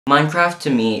Minecraft to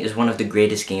me is one of the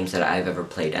greatest games that I've ever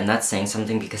played, and that's saying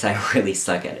something because I really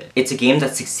suck at it. It's a game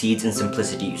that succeeds in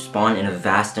simplicity. You spawn in a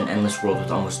vast and endless world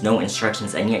with almost no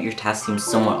instructions, and yet your task seems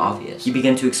somewhat obvious. You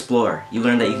begin to explore, you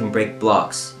learn that you can break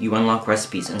blocks, you unlock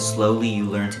recipes, and slowly you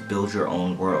learn to build your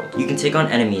own world. You can take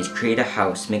on enemies, create a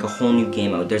house, make a whole new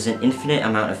game mode. There's an infinite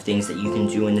amount of things that you can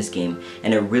do in this game,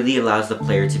 and it really allows the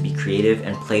player to be creative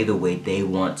and play the way they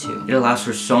want to. It allows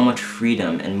for so much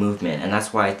freedom and movement, and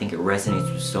that's why I think it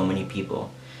resonates with so many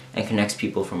people and connects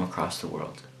people from across the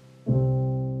world.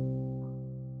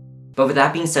 But with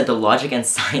that being said, the logic and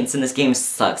science in this game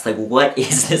sucks. Like, what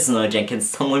is this, Mojang? Can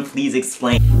someone please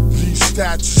explain? These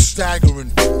stats are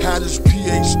staggering. Had his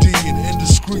PhD in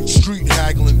indiscreet street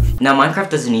haggling. Now, Minecraft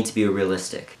doesn't need to be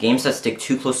realistic. Games that stick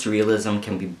too close to realism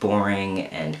can be boring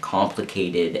and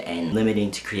complicated and limiting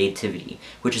to creativity,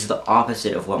 which is the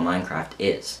opposite of what Minecraft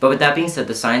is. But with that being said,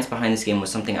 the science behind this game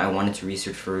was something I wanted to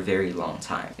research for a very long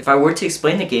time. If I were to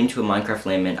explain the game to a Minecraft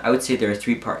layman, I would say there are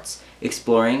 3 parts: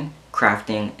 exploring,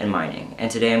 crafting, and mining.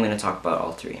 And today I'm going to talk about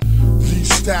all 3. These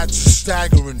stats are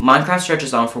staggering. Minecraft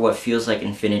stretches on for what feels like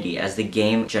infinity as the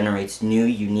game generates new,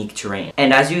 unique terrain.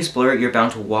 And as you explore it, you're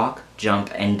bound to walk, jump,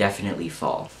 and definitely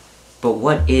fall. But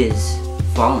what is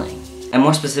falling? And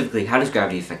more specifically, how does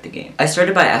gravity affect the game? I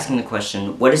started by asking the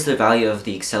question, what is the value of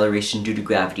the acceleration due to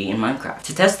gravity in Minecraft?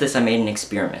 To test this, I made an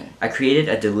experiment. I created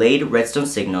a delayed redstone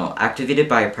signal activated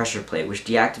by a pressure plate which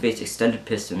deactivates extended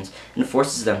pistons and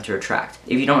forces them to retract.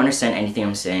 If you don't understand anything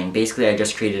I'm saying, basically I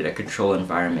just created a control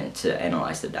environment to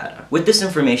analyze the data. With this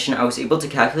information, I was able to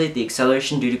calculate the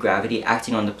acceleration due to gravity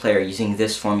acting on the player using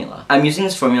this formula. I'm using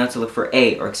this formula to look for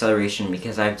A, or acceleration,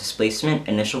 because I have displacement,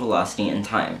 initial velocity, and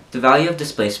time. The value of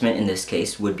displacement in this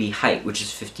case would be height, which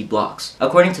is 50 blocks.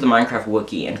 According to the Minecraft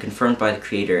wiki and confirmed by the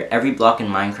creator, every block in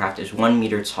Minecraft is 1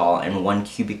 meter tall and 1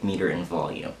 cubic meter in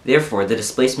volume. Therefore, the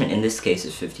displacement in this case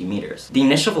is 50 meters. The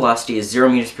initial velocity is 0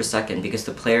 meters per second because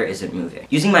the player isn't moving.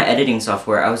 Using my editing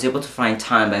software, I was able to find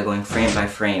time by going frame by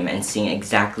frame and seeing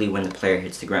exactly when the player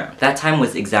hits the ground. That time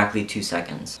was exactly 2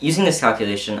 seconds. Using this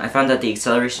calculation, I found that the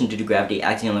acceleration due to gravity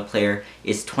acting on the player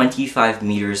is 25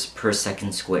 meters per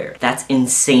second squared. That's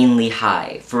insanely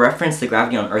high. For reference, the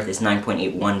gravity on Earth is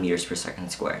 9.81 meters per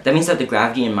second squared. That means that the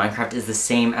gravity in Minecraft is the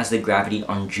same as the gravity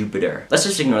on Jupiter. Let's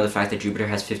just ignore the fact that Jupiter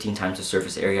has 15 times the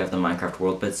surface area of the Minecraft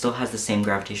world, but it still has the same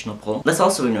gravitational pull. Let's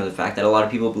also ignore the fact that a lot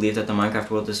of people believe that the Minecraft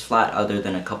world is flat, other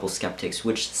than a couple skeptics,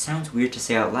 which sounds weird to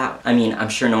say out loud. I mean, I'm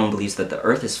sure no one believes that the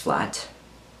Earth is flat.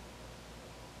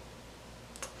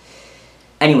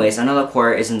 Anyways, I know that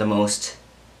Quora isn't the most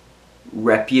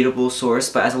reputable source,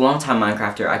 but as a long-time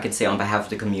Minecrafter, I could say on behalf of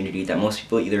the community that most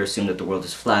people either assume that the world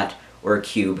is flat or a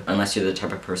cube, unless you're the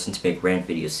type of person to make rant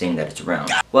videos saying that it's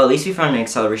round. Well, at least we found an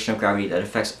acceleration of gravity that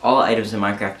affects all items in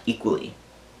Minecraft equally.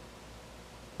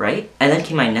 Right? And then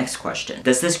came my next question.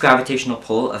 Does this gravitational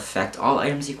pull affect all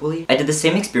items equally? I did the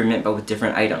same experiment but with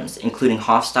different items, including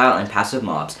hostile and passive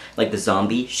mobs like the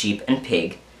zombie, sheep, and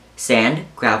pig, sand,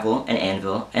 gravel, and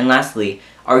anvil, and lastly,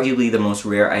 arguably the most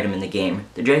rare item in the game,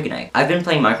 the dragon egg. I've been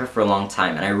playing Minecraft for a long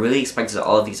time, and I really expected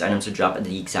all of these items to drop at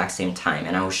the exact same time,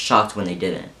 and I was shocked when they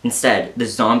didn't. Instead, the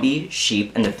zombie,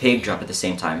 sheep, and the pig drop at the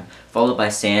same time, followed by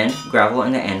sand, gravel,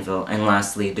 and the anvil, and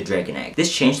lastly, the dragon egg.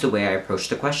 This changed the way I approached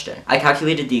the question. I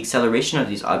calculated the acceleration of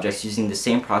these objects using the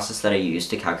same process that I used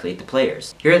to calculate the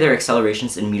players. Here are their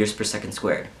accelerations in meters per second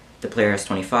squared. The player has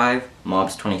 25,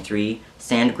 mobs 23,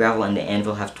 sand, gravel, and the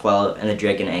anvil have 12, and the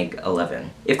dragon egg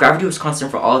 11. If gravity was constant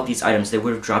for all of these items, they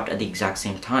would have dropped at the exact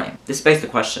same time. This begs the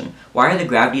question, why are the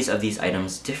gravities of these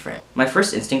items different? My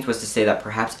first instinct was to say that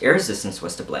perhaps air resistance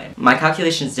was to blame. My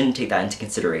calculations didn't take that into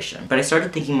consideration, but I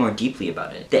started thinking more deeply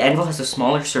about it. The anvil has a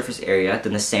smaller surface area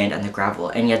than the sand and the gravel,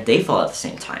 and yet they fall at the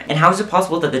same time. And how is it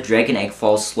possible that the dragon egg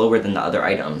falls slower than the other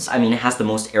items? I mean, it has the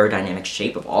most aerodynamic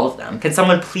shape of all of them. Can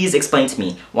someone please explain to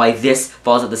me why this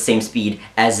falls at the same speed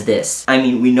as this? I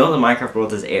mean, we know the Minecraft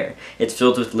world is air. It's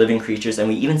filled with living creatures, and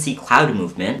we even see cloud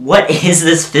movement. What is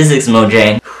this physics,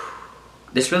 Mojang?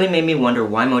 This really made me wonder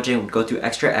why Mojang would go through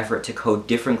extra effort to code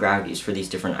different gravities for these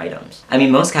different items. I mean,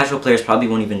 most casual players probably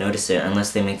won't even notice it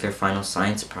unless they make their final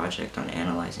science project on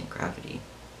analyzing gravity.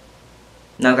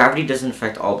 Now, gravity doesn't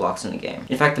affect all blocks in the game.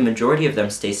 In fact, the majority of them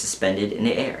stay suspended in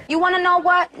the air. You wanna know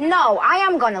what? No, I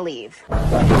am gonna leave.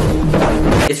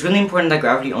 It's really important that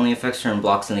gravity only affects certain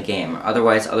blocks in the game,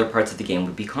 otherwise other parts of the game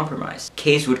would be compromised.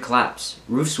 Caves would collapse,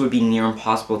 roofs would be near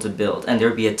impossible to build, and there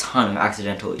would be a ton of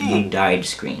accidental "you died"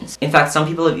 screens. In fact, some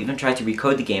people have even tried to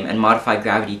recode the game and modify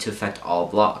gravity to affect all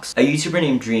blocks. A YouTuber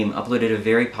named Dream uploaded a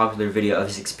very popular video of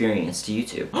his experience to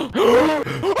YouTube.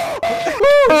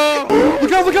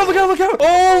 Look out, look out, look out, look out!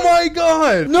 Oh my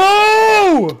god!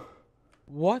 No!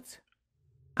 What?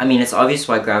 I mean, it's obvious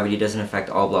why gravity doesn't affect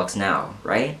all blocks now,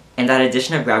 right? And that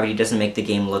addition of gravity doesn't make the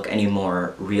game look any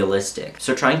more realistic.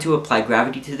 So trying to apply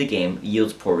gravity to the game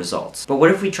yields poor results. But what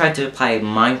if we tried to apply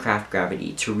Minecraft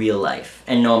gravity to real life?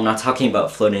 And no, I'm not talking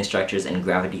about floating structures and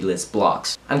gravity-less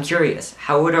blocks. I'm curious,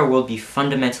 how would our world be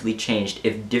fundamentally changed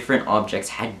if different objects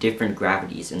had different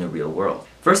gravities in the real world?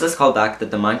 First, let's call back that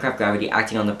the Minecraft gravity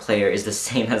acting on the player is the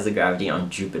same as the gravity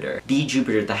on Jupiter. The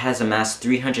Jupiter that has a mass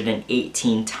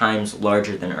 318 times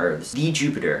larger than Earth's. The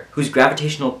Jupiter, whose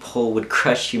gravitational pull would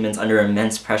crush humans under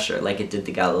immense pressure like it did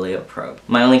the Galileo probe.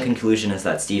 My only conclusion is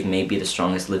that Steve may be the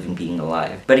strongest living being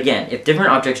alive. But again, if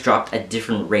different objects dropped at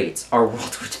different rates, our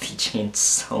world would be changed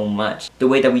so much. The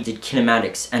way that we did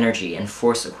kinematics, energy, and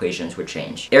force equations would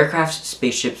change. Aircrafts,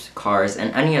 spaceships, cars,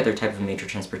 and any other type of major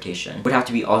transportation would have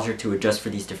to be altered to adjust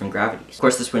for these different gravities. Of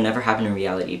course, this would never happen in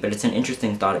reality, but it's an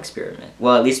interesting thought experiment.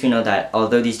 Well, at least we know that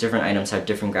although these different items have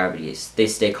different gravities, they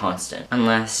stay constant.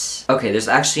 Unless... okay, there's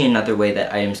actually another way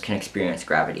that items can experience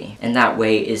gravity, and that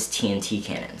way is TNT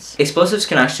cannons. Explosives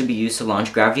can actually be used to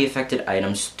launch gravity-affected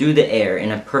items through the air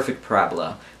in a perfect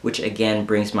parabola, which again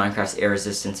brings Minecraft's air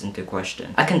resistance into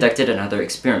question. I conducted another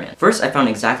experiment. First, I found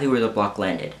exactly where the block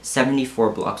landed,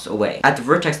 74 blocks away. At the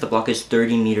vertex, the block is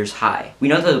 30 meters high. We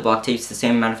know that the block takes the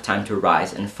same amount of time to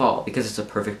rise and fall because it's a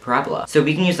perfect parabola. So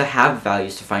we can use the half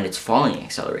values to find its falling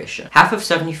acceleration. Half of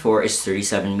 74 is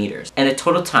 37 meters, and the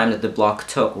total time that the block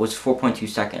took was 4.2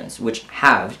 seconds, which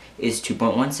halved is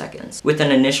 2.1 seconds. With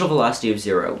an initial velocity of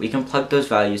 0, we can plug those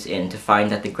values in to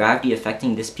find that the gravity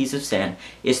affecting this piece of sand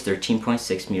is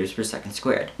 13.6 meters per second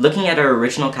squared. Looking at our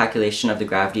original calculation of the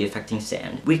gravity affecting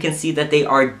sand, we can see that they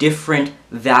are different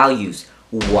values.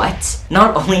 What?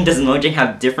 Not only does Mojang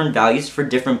have different values for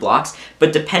different blocks,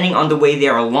 but depending on the way they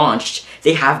are launched,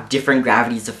 they have different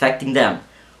gravities affecting them.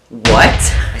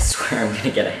 What? I swear I'm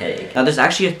gonna get a headache. Now there's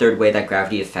actually a third way that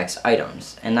gravity affects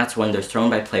items, and that's when they're thrown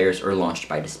by players or launched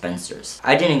by dispensers.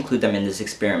 I didn't include them in this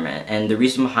experiment, and the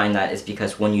reason behind that is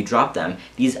because when you drop them,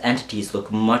 these entities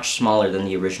look much smaller than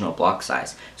the original block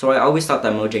size. So I always thought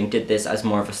that Mojang did this as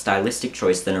more of a stylistic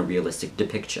choice than a realistic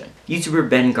depiction. YouTuber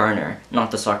Ben Garner,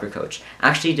 not the soccer coach,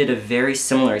 actually did a very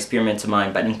similar experiment to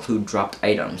mine but include dropped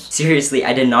items. Seriously,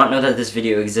 I did not know that this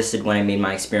video existed when I made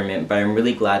my experiment, but I'm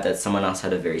really glad that someone else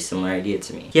had a very similar idea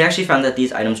to me. He actually found that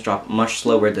these items drop much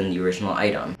slower than the original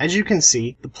item. As you can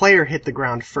see, the player hit the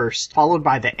ground first, followed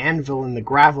by the anvil and the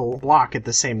gravel block at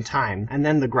the same time, and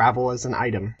then the gravel as an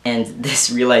item. And this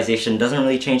realization doesn't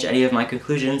really change any of my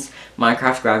conclusions.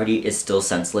 Minecraft gravity is still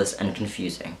senseless and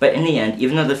confusing. But in the end,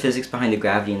 even though the physics behind the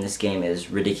gravity in this game is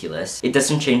ridiculous, it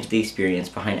doesn't change the experience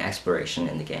behind exploration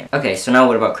in the game. Okay, so now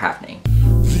what about crafting?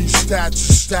 These stats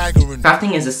are staggering.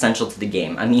 Crafting is essential to the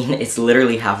game. I mean, it's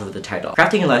literally half of the title.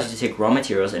 Crafting allows you to take raw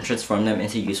materials and transform them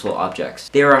into useful objects.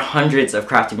 There are hundreds of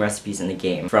crafting recipes in the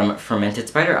game, from fermented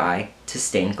spider eye to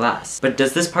stained glass. But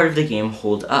does this part of the game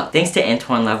hold up? Thanks to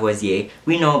Antoine Lavoisier,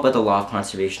 we know about the law of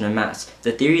conservation of mass,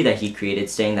 the theory that he created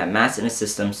saying that mass in a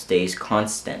system stays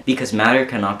constant, because matter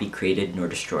cannot be created nor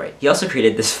destroyed. He also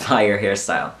created this fire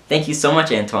hairstyle. Thank you so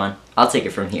much, Antoine. I'll take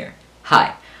it from here.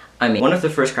 Hi. One of the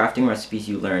first crafting recipes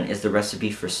you learn is the recipe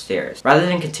for stairs. Rather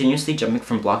than continuously jumping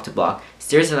from block to block,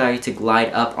 stairs allow you to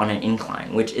glide up on an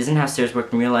incline, which isn't how stairs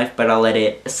work in real life, but I'll let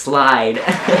it slide.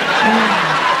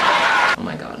 Oh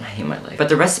my god, I hate my life. But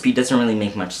the recipe doesn't really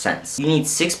make much sense. You need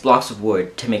 6 blocks of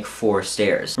wood to make 4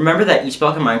 stairs. Remember that each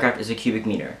block in Minecraft is a cubic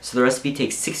meter, so the recipe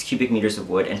takes 6 cubic meters of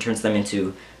wood and turns them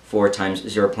into 4 times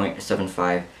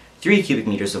 0.75 3 cubic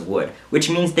meters of wood, which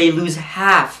means they lose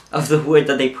half of the wood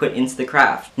that they put into the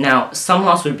craft. Now, some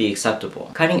loss would be acceptable.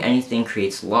 Cutting anything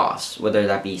creates loss, whether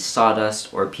that be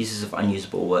sawdust or pieces of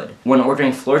unusable wood. When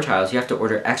ordering floor tiles, you have to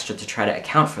order extra to try to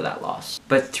account for that loss.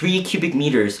 But 3 cubic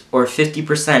meters, or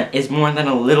 50%, is more than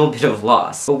a little bit of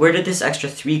loss. But where did this extra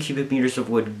 3 cubic meters of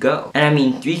wood go? And I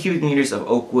mean, 3 cubic meters of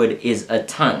oak wood is a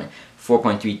ton.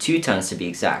 4.32 tons to be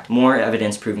exact. More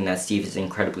evidence proving that Steve is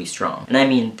incredibly strong. And I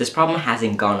mean, this problem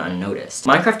hasn't gone unnoticed.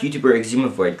 Minecraft YouTuber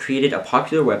Exumavoid created a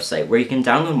popular website where you can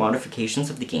download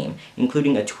modifications of the game,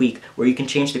 including a tweak where you can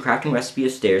change the crafting recipe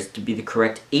of stairs to be the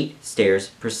correct 8 stairs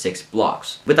per 6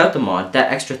 blocks. Without the mod,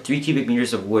 that extra 3 cubic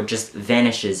meters of wood just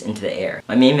vanishes into the air.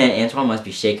 My main man Antoine must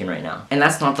be shaking right now. And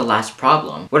that's not the last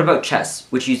problem. What about chests,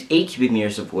 which use 8 cubic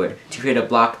meters of wood to create a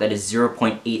block that is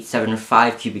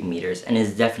 0.875 cubic meters and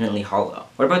is definitely hollow?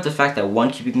 What What about the fact that 1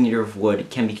 cubic meter of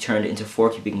wood can be turned into 4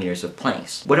 cubic meters of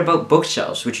planks? What about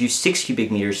bookshelves, which use 6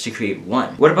 cubic meters to create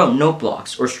 1? What about note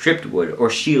blocks, or stripped wood, or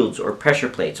shields, or pressure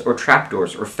plates, or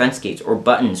trapdoors, or fence gates, or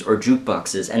buttons, or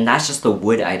jukeboxes, and that's just the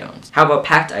wood items? How about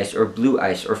packed ice, or blue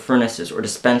ice, or furnaces, or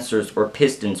dispensers, or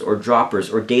pistons, or droppers,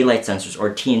 or daylight sensors,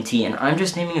 or TNT, and I'm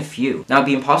just naming a few. Now, it'd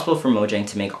be impossible for Mojang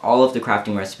to make all of the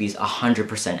crafting recipes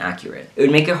 100% accurate. It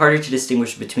would make it harder to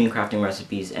distinguish between crafting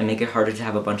recipes and make it harder to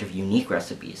have a bunch of unique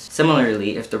recipes.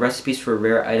 Similarly, if the recipes for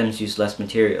rare items use less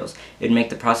materials, it would make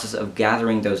the process of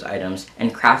gathering those items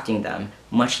and crafting them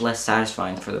much less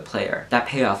satisfying for the player. That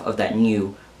payoff of that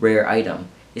new rare item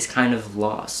is kind of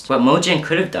lost. What Mojang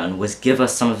could have done was give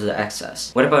us some of the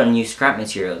excess. What about a new scrap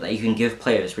material that you can give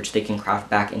players which they can craft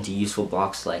back into useful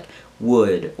blocks like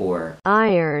wood or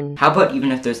iron? How about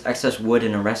even if there's excess wood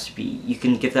in a recipe, you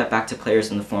can give that back to players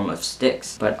in the form of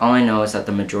sticks? But all I know is that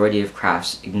the majority of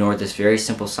crafts ignore this very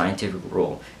simple scientific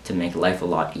rule to make life a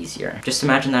lot easier. Just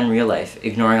imagine that in real life,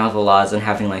 ignoring all the laws and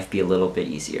having life be a little bit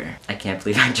easier. I can't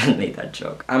believe I just made that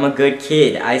joke. I'm a good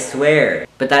kid, I swear.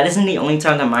 But that isn't the only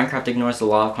time that Minecraft ignores the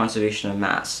law of conservation of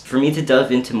mass. For me to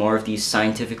delve into more of these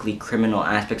scientifically criminal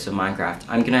aspects of Minecraft,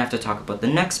 I'm gonna have to talk about the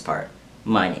next part,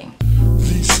 mining.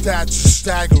 These stats are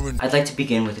staggering. I'd like to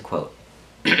begin with a quote.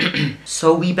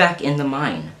 So we back in the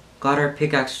mine. Got our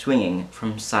pickaxe swinging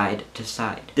from side to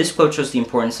side. This quote shows the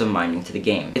importance of mining to the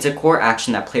game. It's a core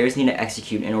action that players need to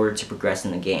execute in order to progress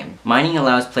in the game. Mining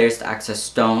allows players to access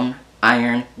stone,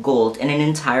 iron, gold, and an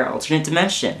entire alternate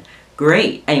dimension.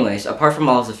 Great! Anyways, apart from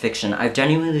all of the fiction, I've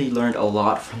genuinely learned a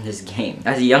lot from this game.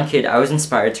 As a young kid, I was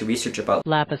inspired to research about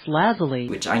lapis lazuli,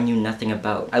 which I knew nothing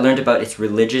about. I learned about its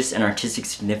religious and artistic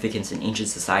significance in ancient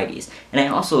societies, and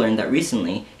I also learned that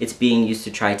recently, it's being used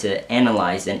to try to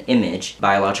analyze and image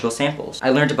biological samples. I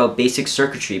learned about basic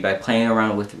circuitry by playing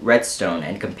around with redstone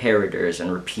and comparators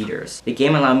and repeaters. The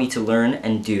game allowed me to learn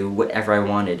and do whatever I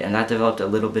wanted, and that developed a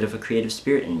little bit of a creative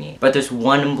spirit in me. But there's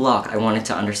one block I wanted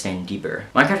to understand deeper.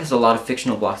 Minecraft has a lot of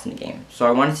fictional blocks in the game, so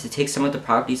I wanted to take some of the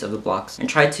properties of the blocks and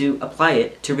try to apply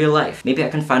it to real life. Maybe I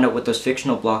can find out what those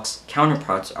fictional blocks'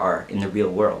 counterparts are in the real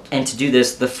world. And to do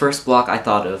this, the first block I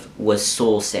thought of was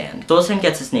soul sand. Soul sand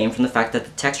gets its name from the fact that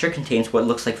the texture contains what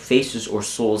looks like faces or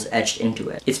souls etched into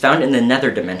it. It's found in the nether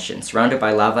dimension, surrounded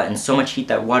by lava and so much heat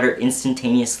that water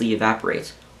instantaneously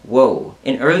evaporates. Whoa.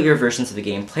 In earlier versions of the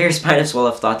game, players might as well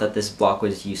have thought that this block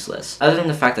was useless. Other than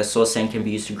the fact that soul sand can be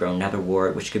used to grow nether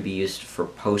wart, which could be used for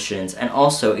potions, and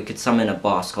also it could summon a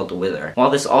boss called the Wither.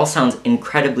 While this all sounds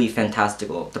incredibly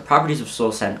fantastical, the properties of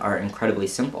soul sand are incredibly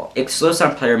simple. It slows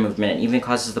down player movement and even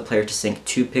causes the player to sink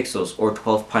 2 pixels or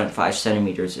 12.5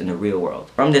 centimeters in the real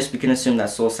world. From this, we can assume that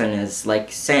soul sand is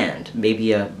like sand,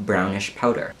 maybe a brownish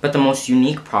powder. But the most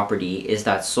unique property is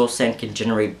that soul sand can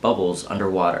generate bubbles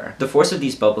underwater. The force of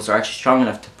these bubbles are actually strong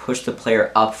enough to push the player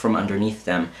up from underneath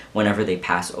them whenever they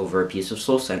pass over a piece of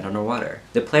soul sand underwater.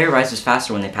 The player rises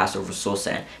faster when they pass over soul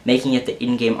sand, making it the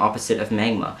in-game opposite of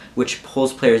magma, which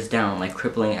pulls players down like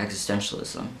crippling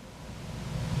existentialism.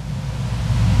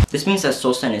 This means that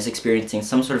soul sand is experiencing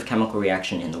some sort of chemical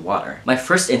reaction in the water. My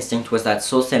first instinct was that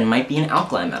soul sand might be an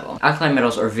alkali metal. Alkali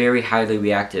metals are very highly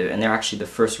reactive, and they're actually the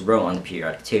first row on the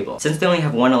periodic table. Since they only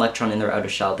have 1 electron in their outer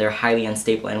shell, they're highly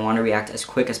unstable and want to react as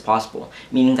quick as possible,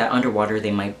 meaning that underwater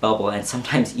they might bubble and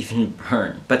sometimes even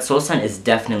burn. But soul sand is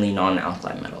definitely not an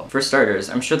alkali metal. For starters,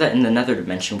 I'm sure that in the nether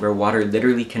dimension where water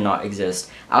literally cannot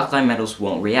exist, alkali metals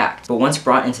won't react. But once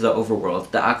brought into the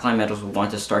overworld, the alkali metals will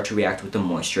want to start to react with the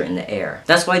moisture in the air.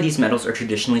 That's why these metals are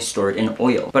traditionally stored in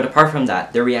oil. But apart from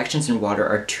that, their reactions in water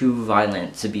are too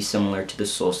violent to be similar to the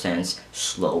soul sand's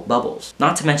slow bubbles.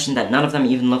 Not to mention that none of them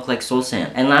even look like soul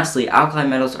sand. And lastly, alkali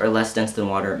metals are less dense than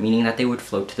water, meaning that they would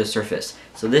float to the surface.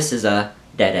 So this is a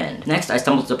dead end. Next, I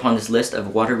stumbled upon this list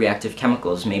of water-reactive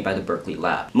chemicals made by the Berkeley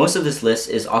lab. Most of this list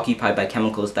is occupied by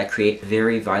chemicals that create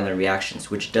very violent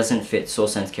reactions, which doesn't fit soul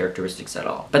sand's characteristics at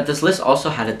all. But this list also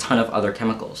had a ton of other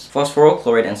chemicals. Phosphoryl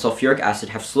chloride and sulfuric acid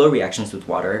have slow reactions with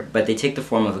water, but they take the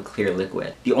form of a clear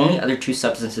liquid. The only other 2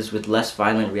 substances with less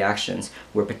violent reactions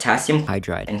were potassium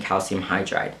hydride and calcium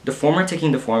hydride. The former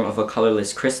taking the form of a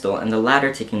colorless crystal, and the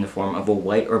latter taking the form of a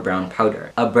white or brown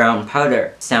powder. A brown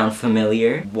powder. Sound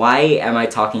familiar? Why am I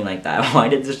talking like that? Why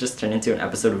did this just turn into an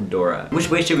episode of Dora?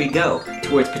 Which way should we go?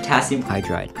 Towards potassium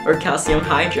hydride or calcium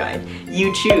hydride?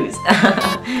 You choose!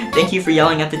 Thank you for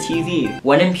yelling at the TV!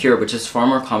 When impure, which is far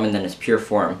more common than its pure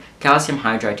form, calcium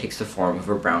hydride takes the form of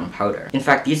a brown powder. In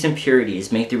fact, these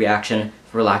impurities make the reaction,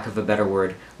 for lack of a better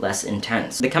word, less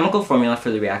intense. The chemical formula for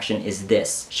the reaction is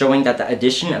this, showing that the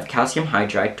addition of calcium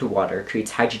hydride to water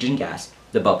creates hydrogen gas,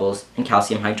 the bubbles, and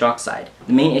calcium hydroxide.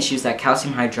 The main issue is that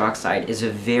calcium hydroxide is a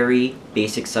very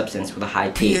basic substance with a high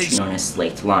pH known as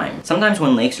slaked lime. Sometimes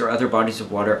when lakes or other bodies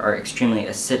of water are extremely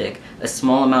acidic, a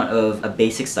small amount of a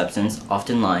basic substance,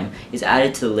 often lime, is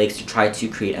added to the lakes to try to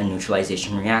create a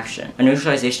neutralization reaction. A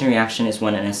neutralization reaction is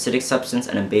when an acidic substance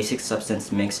and a basic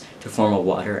substance mix to form a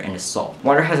water and a salt.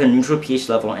 Water has a neutral pH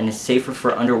level and is safer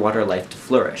for underwater life to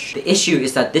flourish. The issue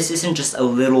is that this isn't just a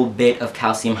little bit of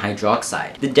calcium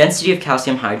hydroxide. The density of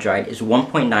calcium hydride is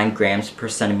 1.9 grams per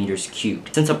centimeters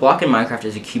cubed. Since a block in Minecraft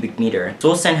is a cubic meter,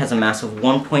 soul sand has a mass of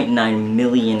 1.9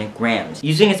 million grams.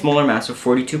 Using its molar mass of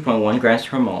 42.1 grams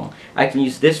per mole, I can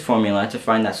use this formula to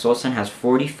find that soul sand has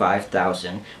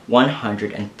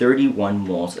 45,131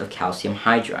 moles of calcium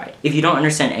hydride. If you don't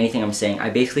understand anything I'm saying, I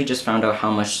basically just found out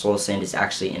how much soul sand is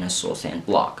actually in a soul sand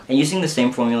block. And using the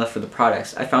same formula for the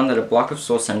products, I found that a block of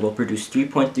soul sand will produce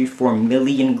 3.34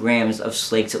 million grams of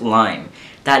slaked lime.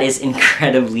 That is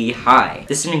incredibly high.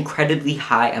 This is an incredibly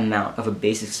high amount of a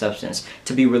basic substance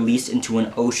to be released into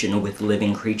an ocean with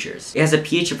living creatures. It has a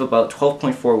pH of about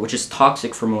 12.4, which is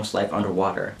toxic for most life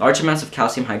underwater. Large amounts of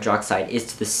calcium hydroxide is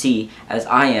to the sea as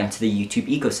I am to the YouTube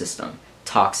ecosystem.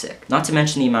 Toxic. Not to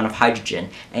mention the amount of hydrogen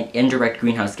and indirect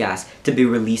greenhouse gas to be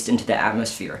released into the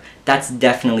atmosphere. That's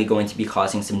definitely going to be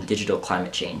causing some digital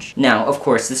climate change. Now, of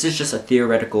course, this is just a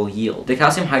theoretical yield. The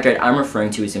calcium hydride I'm referring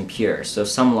to is impure, so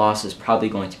some loss is probably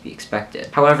going to be expected.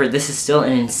 However, this is still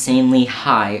an insanely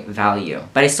high value.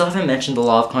 But I still haven't mentioned the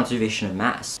law of conservation of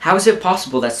mass. How is it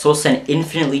possible that soul sand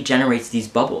infinitely generates these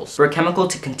bubbles? For a chemical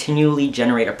to continually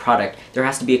generate a product, there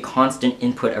has to be a constant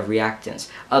input of reactants.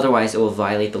 Otherwise, it will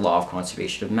violate the law of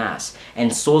conservation of mass,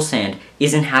 and soul sand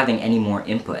isn't having any more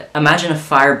input. Imagine a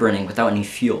fire burning without any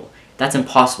fuel. That's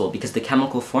impossible because the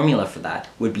chemical formula for that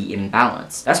would be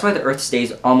imbalanced. That's why the Earth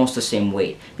stays almost the same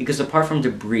weight, because apart from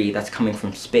debris that's coming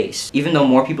from space, even though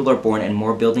more people are born and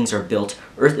more buildings are built,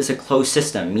 Earth is a closed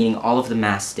system, meaning all of the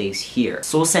mass stays here.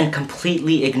 Soul sand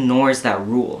completely ignores that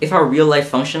rule. If our real life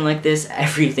functioned like this,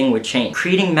 everything would change.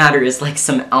 Creating matter is like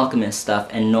some alchemist stuff,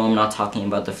 and no, I'm not talking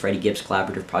about the Freddie Gibbs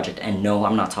Collaborative Project, and no,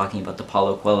 I'm not talking about the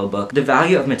Paulo Coelho book. The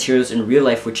value of materials in real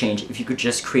life would change if you could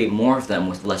just create more of them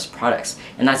with less products,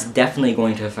 and that's definitely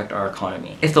going to affect our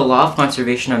economy. If the law of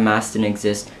conservation of mass didn't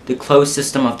exist, the closed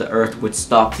system of the Earth would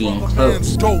stop being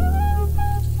closed.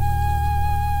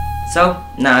 So,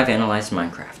 now I've analyzed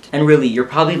Minecraft. And really, you're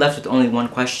probably left with only one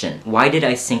question. Why did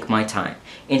I sink my time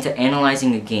into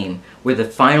analyzing a game where the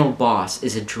final boss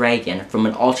is a dragon from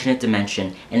an alternate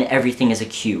dimension and everything is a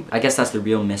cube? I guess that's the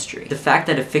real mystery. The fact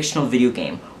that a fictional video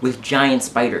game with giant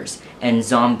spiders and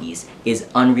zombies is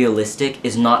unrealistic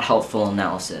is not helpful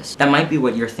analysis. That might be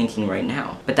what you're thinking right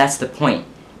now, but that's the point.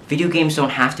 Video games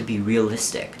don't have to be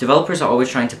realistic. Developers are always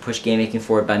trying to push game making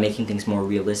forward by making things more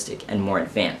realistic and more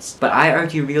advanced. But I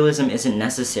argue realism isn't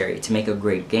necessary to make a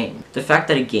great game. The fact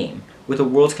that a game with a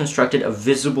world constructed of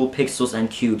visible pixels and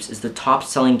cubes is the top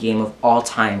selling game of all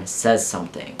time says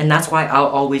something. And that's why I'll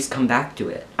always come back to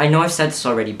it. I know I've said this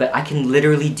already, but I can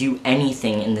literally do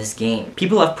anything in this game.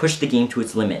 People have pushed the game to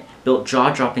its limit, built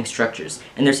jaw-dropping structures,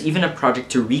 and there's even a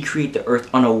project to recreate the Earth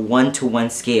on a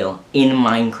 1-to-1 scale in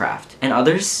Minecraft. And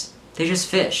others, they just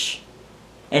fish.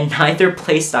 And neither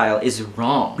playstyle is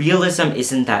wrong. Realism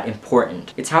isn't that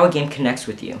important. It's how a game connects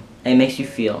with you, and it makes you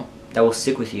feel that will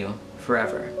stick with you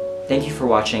forever. Thank you for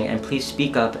watching, and please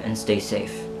speak up and stay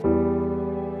safe.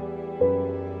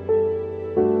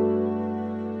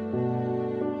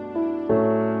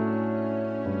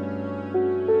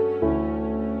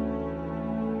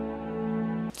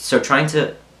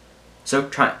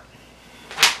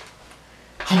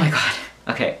 Oh my god.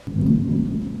 Okay.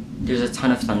 There's a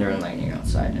ton of thunder and lightning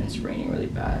outside, and it's raining really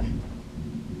bad.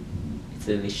 It's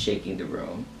literally shaking the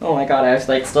room. Oh my god, I was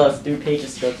like, still have 3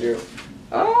 pages to go through.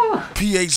 Ah!